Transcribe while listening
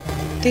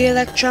The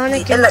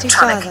electronic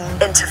intifada.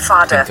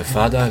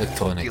 انتفاضة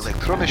إلكترونية.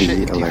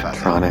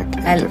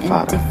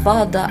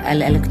 الانتفاضة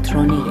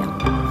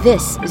الإلكترونية.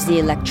 This is the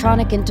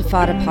Electronic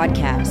Intifada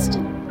podcast.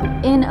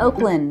 In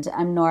Oakland,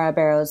 I'm Nora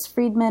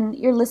Barrows-Friedman.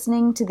 You're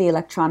listening to the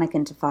Electronic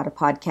Intifada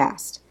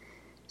podcast.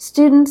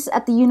 Students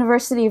at the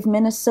University of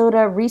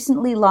Minnesota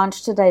recently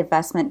launched a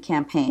divestment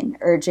campaign,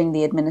 urging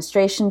the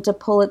administration to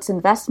pull its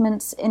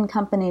investments in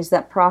companies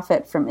that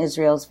profit from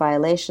Israel's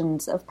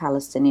violations of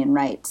Palestinian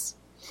rights.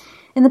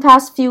 In the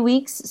past few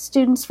weeks,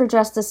 Students for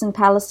Justice in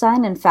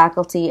Palestine and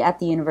faculty at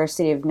the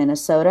University of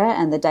Minnesota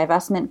and the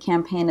divestment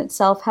campaign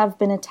itself have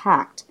been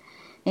attacked,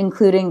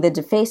 including the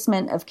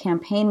defacement of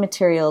campaign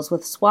materials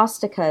with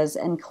swastikas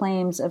and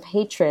claims of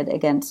hatred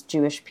against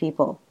Jewish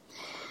people.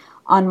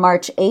 On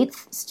March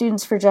 8th,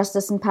 Students for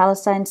Justice in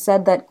Palestine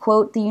said that,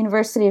 quote, the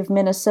University of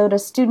Minnesota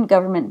student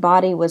government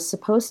body was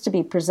supposed to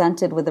be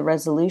presented with a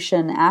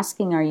resolution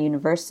asking our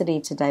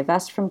university to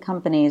divest from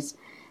companies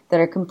that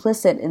are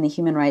complicit in the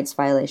human rights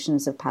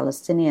violations of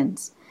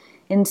Palestinians.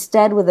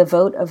 Instead, with a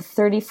vote of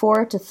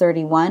 34 to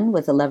 31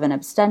 with 11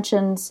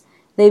 abstentions,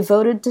 they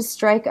voted to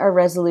strike our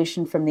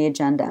resolution from the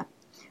agenda.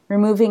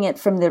 Removing it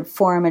from the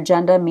forum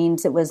agenda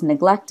means it was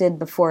neglected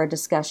before a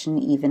discussion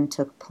even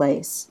took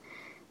place.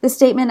 The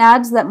statement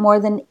adds that more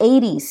than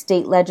 80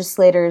 state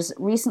legislators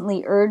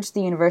recently urged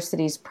the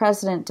university's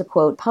president to,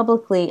 quote,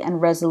 publicly and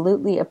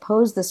resolutely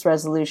oppose this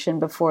resolution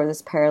before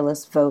this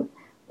perilous vote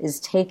is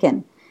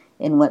taken,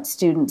 in what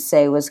students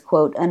say was,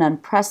 quote, an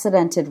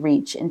unprecedented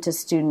reach into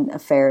student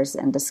affairs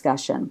and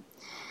discussion.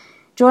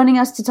 Joining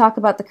us to talk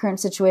about the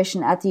current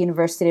situation at the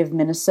University of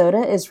Minnesota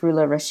is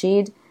Rula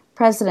Rashid,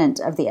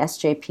 president of the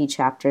SJP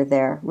chapter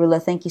there.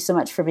 Rula, thank you so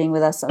much for being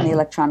with us on the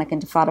Electronic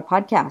Intifada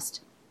podcast.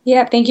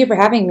 Yeah, thank you for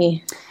having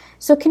me.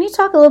 So can you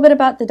talk a little bit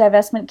about the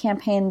divestment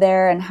campaign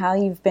there and how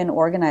you've been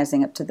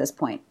organizing up to this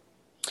point?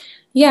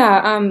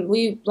 Yeah,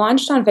 we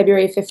launched on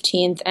February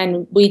 15th,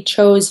 and we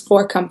chose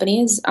 4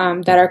 companies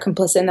that are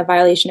complicit in the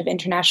violation of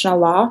international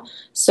law.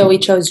 So we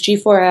chose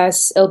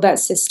G4S, Ilbet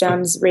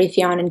Systems,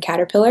 Raytheon, and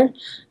Caterpillar.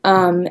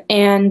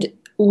 And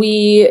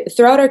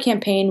throughout our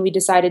campaign, we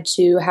decided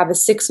to have a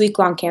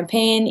 6-week-long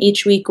campaign.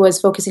 Each week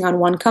was focusing on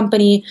one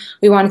company.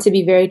 We wanted to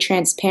be very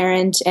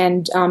transparent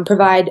and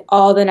provide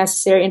all the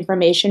necessary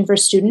information for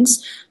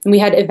students. And we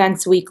had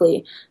events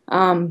weekly.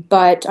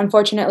 But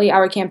unfortunately,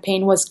 our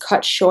campaign was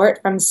cut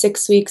short. From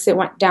 6 weeks, it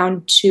went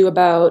down to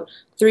about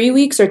 3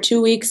 weeks or 2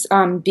 weeks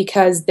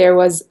because there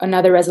was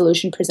another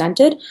resolution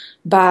presented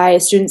by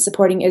students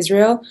supporting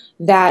Israel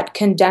that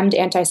condemned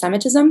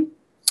anti-Semitism.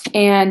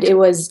 And it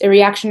was a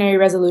reactionary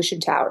resolution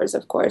to ours,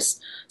 of course.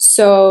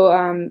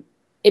 So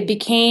it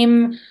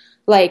became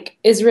like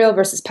Israel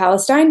versus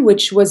Palestine,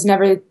 which was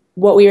never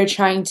what we were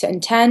trying to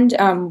intend.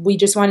 We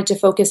just wanted to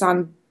focus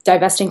on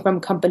divesting from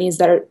companies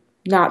that are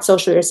not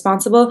socially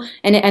responsible,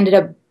 and it ended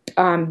up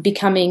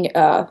becoming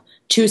a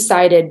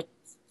two-sided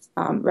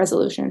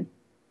resolution.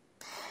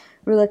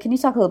 Rula, can you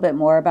talk a little bit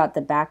more about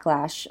the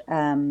backlash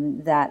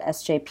that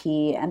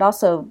SJP and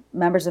also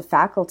members of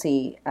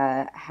faculty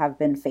have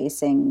been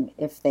facing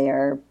if they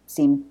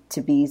seem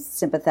to be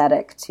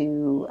sympathetic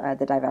to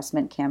the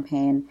divestment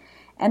campaign,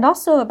 and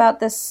also about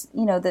this,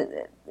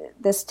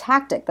 this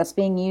tactic that's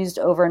being used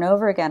over and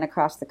over again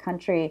across the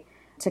country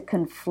to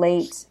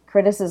conflate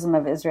criticism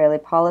of Israeli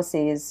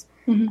policies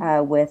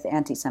with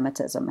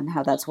anti-Semitism and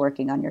how that's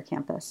working on your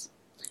campus?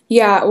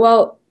 Yeah,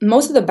 well,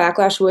 most of the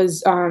backlash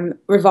was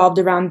revolved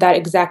around that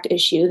exact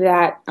issue,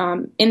 that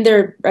in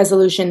their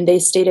resolution, they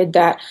stated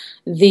that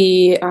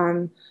the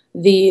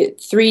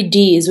 3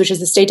 Ds, which is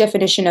the state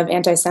definition of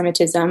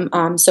anti-Semitism,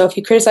 so if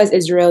you criticize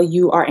Israel,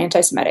 you are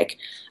anti-Semitic.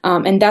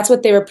 And that's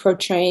what they were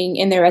portraying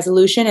in their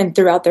resolution and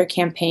throughout their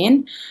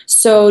campaign.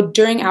 So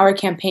during our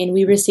campaign,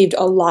 we received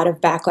a lot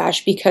of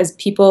backlash because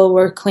people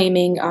were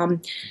claiming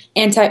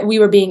we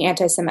were being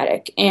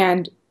anti-Semitic.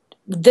 And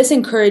this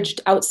encouraged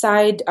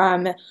outside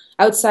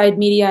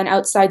media and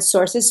outside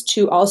sources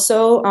to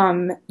also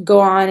go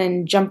on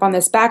and jump on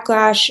this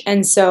backlash.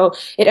 And so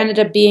it ended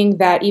up being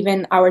that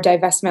even our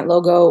divestment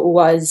logo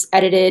was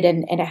edited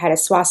and it had a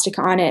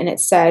swastika on it, and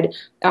it said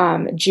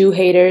Jew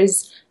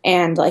haters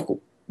and like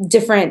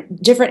different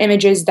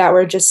images that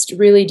were just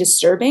really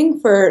disturbing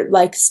for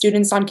like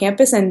students on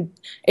campus. And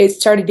it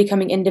started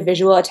becoming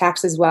individual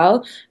attacks as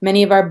well.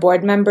 Many of our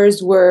board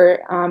members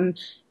were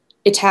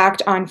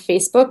attacked on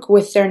Facebook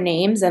with their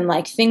names and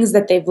like things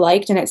that they've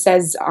liked, and it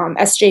says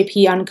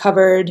SJP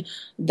uncovered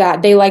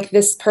that they like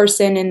this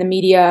person in the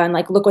media, and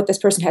like look what this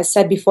person has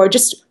said before,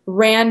 just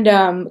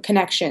random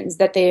connections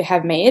that they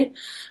have made.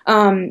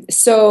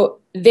 So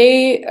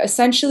they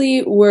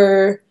essentially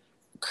were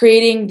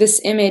creating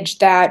this image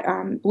that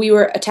we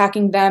were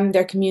attacking them,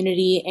 their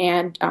community,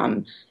 and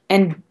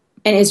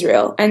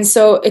Israel. And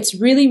so it's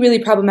really, really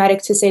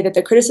problematic to say that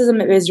the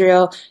criticism of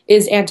Israel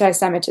is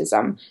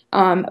anti-Semitism.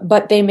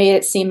 But they made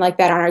it seem like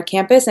that on our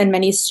campus, and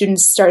many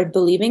students started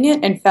believing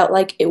it and felt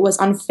like it was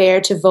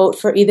unfair to vote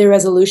for either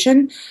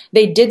resolution.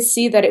 They did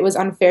see that it was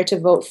unfair to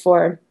vote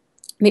for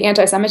the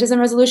anti-Semitism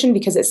resolution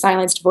because it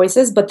silenced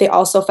voices, but they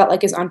also felt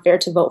like it's unfair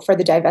to vote for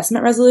the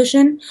divestment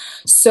resolution.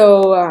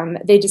 So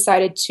they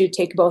decided to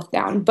take both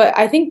down. But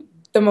I think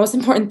the most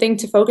important thing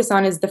to focus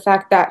on is the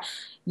fact that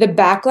the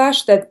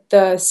backlash that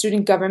the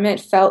student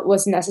government felt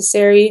was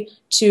necessary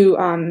to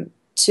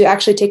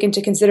actually take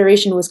into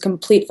consideration was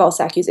complete false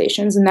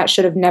accusations, and that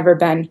should have never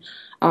been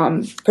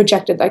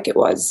projected like it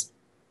was.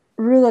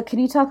 Rula, can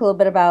you talk a little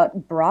bit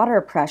about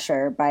broader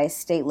pressure by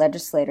state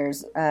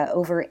legislators?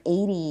 Over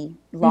 80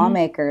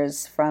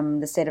 lawmakers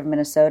from the state of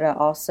Minnesota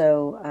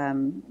also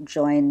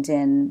joined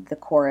in the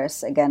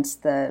chorus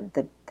against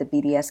the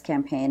BDS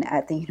campaign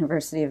at the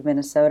University of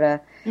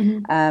Minnesota.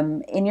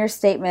 In your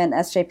statement,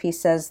 SJP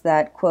says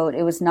that, quote,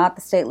 "It was not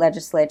the state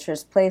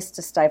legislature's place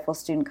to stifle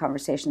student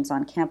conversations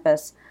on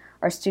campus.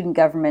 Our student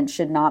government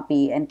should not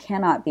be and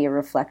cannot be a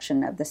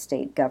reflection of the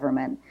state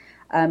government."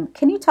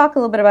 Can you talk a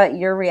little bit about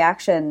your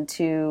reaction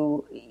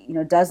to,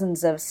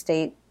 dozens of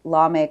state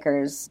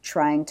lawmakers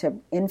trying to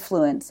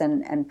influence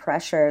and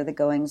pressure the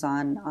goings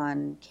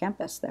on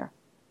campus there?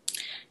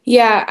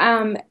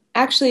 Yeah,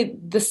 actually,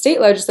 the state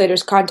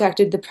legislators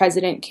contacted the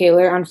President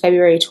Kaler on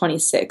February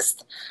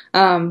 26th,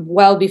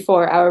 well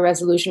before our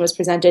resolution was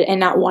presented, and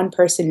not one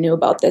person knew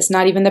about this,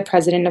 not even the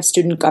president of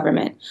student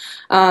government.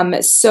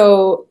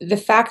 So the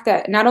fact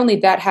that not only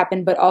that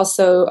happened, but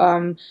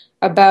also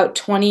about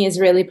 20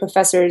 Israeli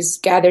professors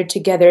gathered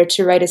together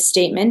to write a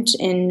statement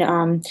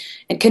in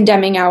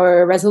condemning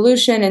our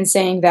resolution and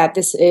saying that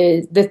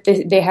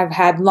they have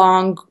had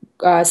long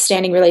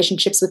standing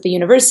relationships with the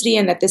university,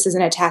 and that this is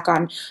an attack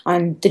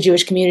on the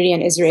Jewish community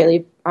and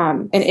Israel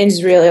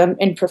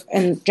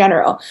in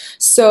general.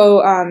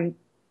 So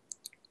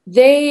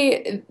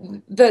the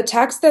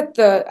attacks that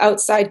the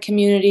outside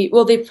community,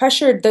 they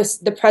pressured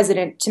the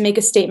president to make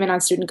a statement on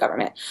student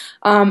government.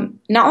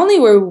 Not only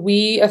were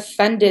we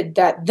offended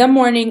that the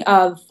morning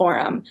of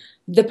Forum,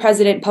 the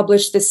president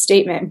published this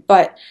statement,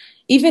 but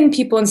even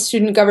people in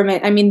student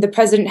government, the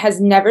president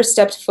has never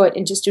stepped foot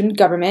into student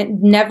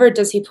government. Never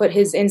does he put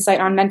his insight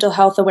on mental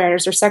health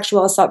awareness or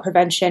sexual assault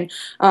prevention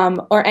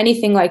or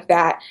anything like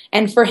that.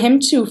 And for him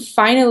to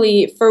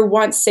finally, for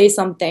once, say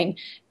something,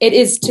 it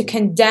is to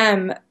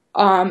condemn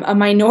a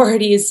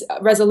minority's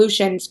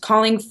resolutions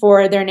calling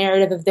for their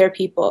narrative of their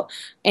people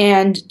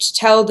and to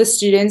tell the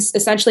students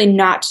essentially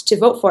not to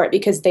vote for it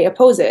because they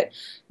oppose it.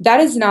 That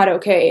is not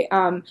okay.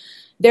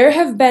 There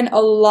have been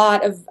a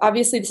lot of,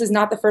 obviously this is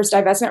not the first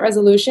divestment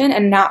resolution,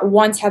 and not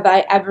once have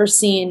I ever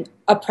seen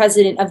a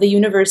president of the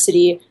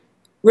university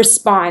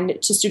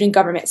respond to student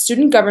government.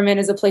 Student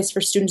government is a place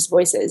for students'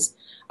 voices.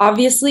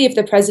 Obviously, if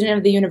the president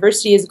of the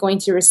university is going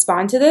to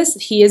respond to this,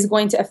 he is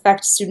going to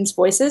affect students'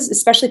 voices,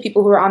 especially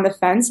people who are on the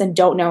fence and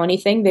don't know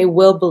anything. They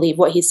will believe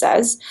what he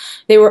says.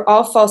 They were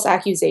all false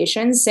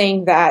accusations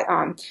saying that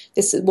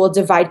this will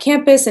divide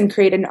campus and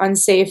create an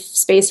unsafe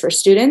space for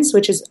students,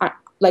 which is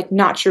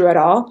not true at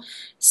all.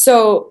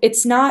 So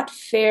it's not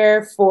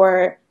fair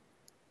for,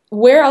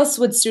 where else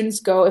would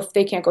students go if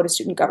they can't go to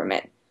student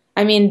government?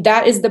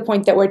 That is the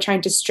point that we're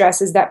trying to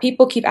stress, is that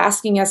people keep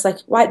asking us,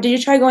 why did you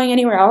try going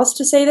anywhere else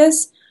to say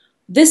this?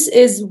 This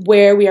is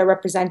where we are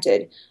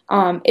represented.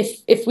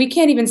 If we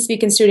can't even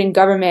speak in student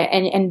government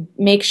and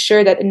make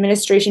sure that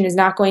administration is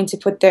not going to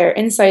put their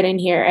insight in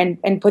here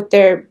and put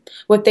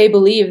what they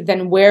believe,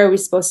 then where are we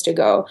supposed to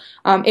go?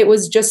 It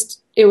was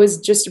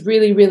just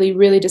really, really,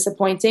 really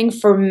disappointing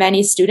for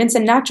many students,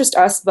 and not just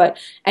us, but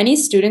any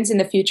students in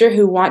the future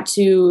who want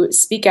to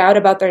speak out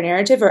about their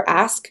narrative or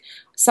ask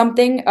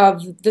something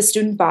of the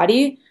student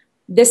body.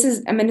 This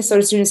is a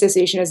Minnesota Student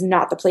Association is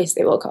not the place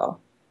they will go.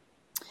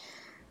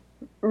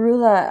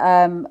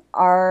 Rula,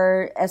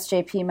 are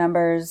SJP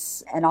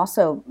members and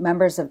also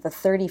members of the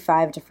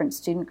 35 different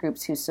student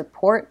groups who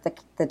support the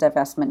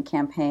divestment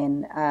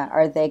campaign,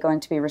 are they going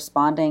to be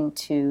responding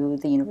to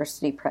the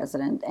university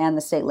president and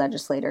the state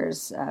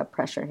legislators'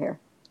 pressure here?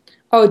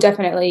 Oh,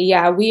 definitely.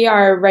 Yeah, we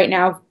are right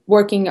now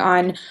working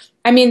on,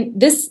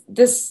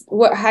 this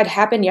what had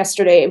happened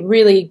yesterday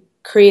really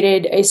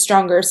created a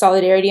stronger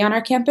solidarity on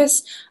our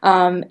campus.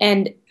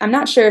 And I'm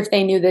not sure if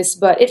they knew this,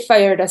 but it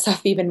fired us up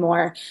even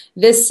more.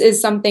 This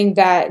is something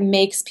that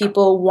makes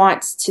people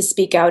want to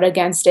speak out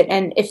against it.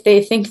 And if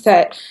they think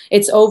that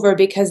it's over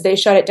because they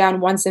shut it down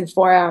once in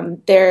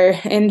Forum,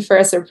 they're in for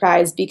a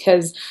surprise,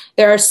 because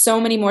there are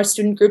so many more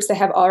student groups that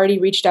have already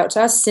reached out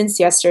to us since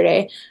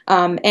yesterday.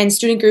 And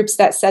student groups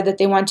that said that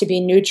they want to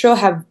be neutral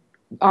have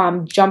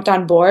jumped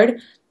on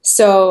board.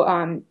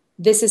 So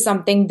this is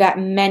something that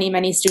many,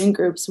 many student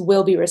groups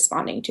will be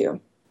responding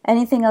to.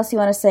 Anything else you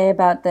want to say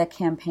about the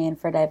campaign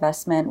for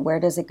divestment? Where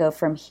does it go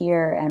from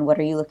here, and what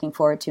are you looking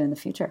forward to in the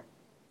future?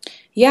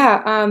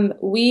 Yeah,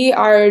 we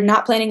are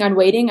not planning on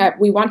waiting.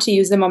 We want to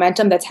use the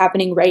momentum that's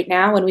happening right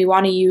now, and we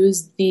want to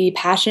use the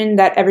passion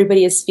that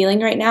everybody is feeling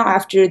right now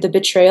after the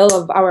betrayal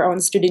of our own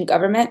student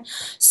government.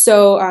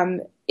 So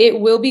it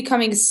will be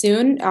coming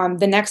soon.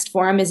 The next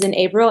forum is in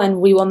April,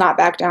 and we will not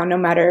back down no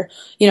matter,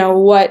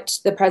 what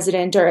the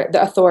president or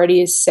the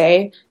authorities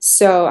say.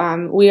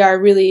 So we are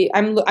really,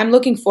 I'm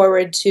looking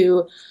forward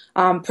to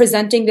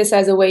presenting this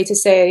as a way to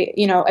say,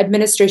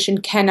 administration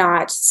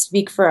cannot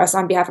speak for us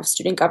on behalf of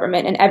student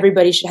government, and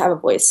everybody should have a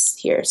voice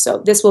here. So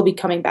this will be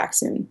coming back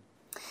soon.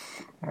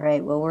 All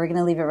right. Well, we're going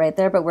to leave it right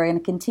there, but we're going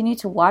to continue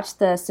to watch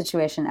the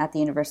situation at the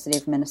University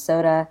of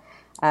Minnesota.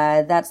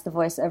 That's the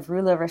voice of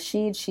Rula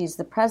Rashid. She's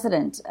the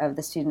president of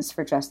the Students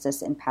for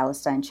Justice in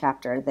Palestine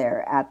chapter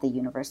there at the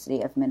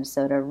University of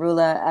Minnesota.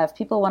 Rula, if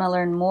people want to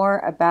learn more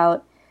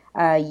about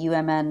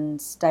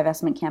UMN's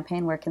divestment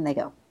campaign, where can they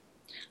go?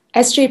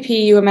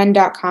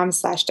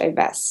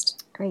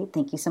 sjpumn.com/divest. Great.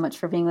 Thank you so much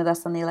for being with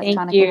us on the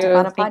Electronic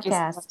Intifada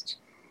podcast.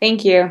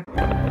 Thank you.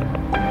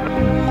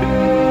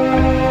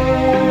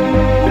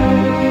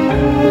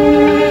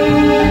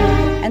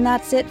 And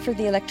that's it for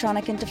the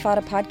Electronic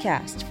Intifada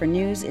podcast. For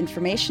news,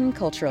 information,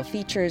 cultural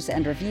features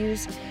and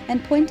reviews,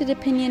 and pointed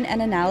opinion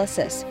and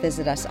analysis,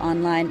 visit us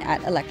online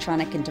at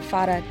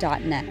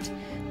electronicintifada.net,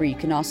 where you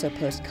can also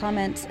post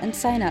comments and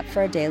sign up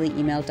for a daily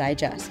email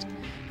digest.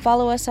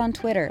 Follow us on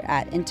Twitter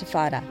at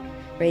Intifada.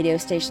 Radio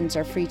stations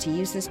are free to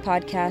use this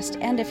podcast,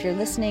 and if you're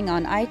listening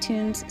on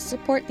iTunes,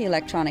 support the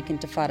Electronic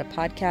Intifada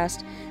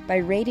podcast by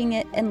rating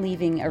it and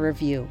leaving a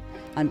review.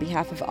 On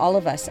behalf of all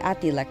of us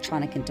at the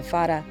Electronic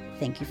Intifada,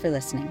 thank you for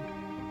listening.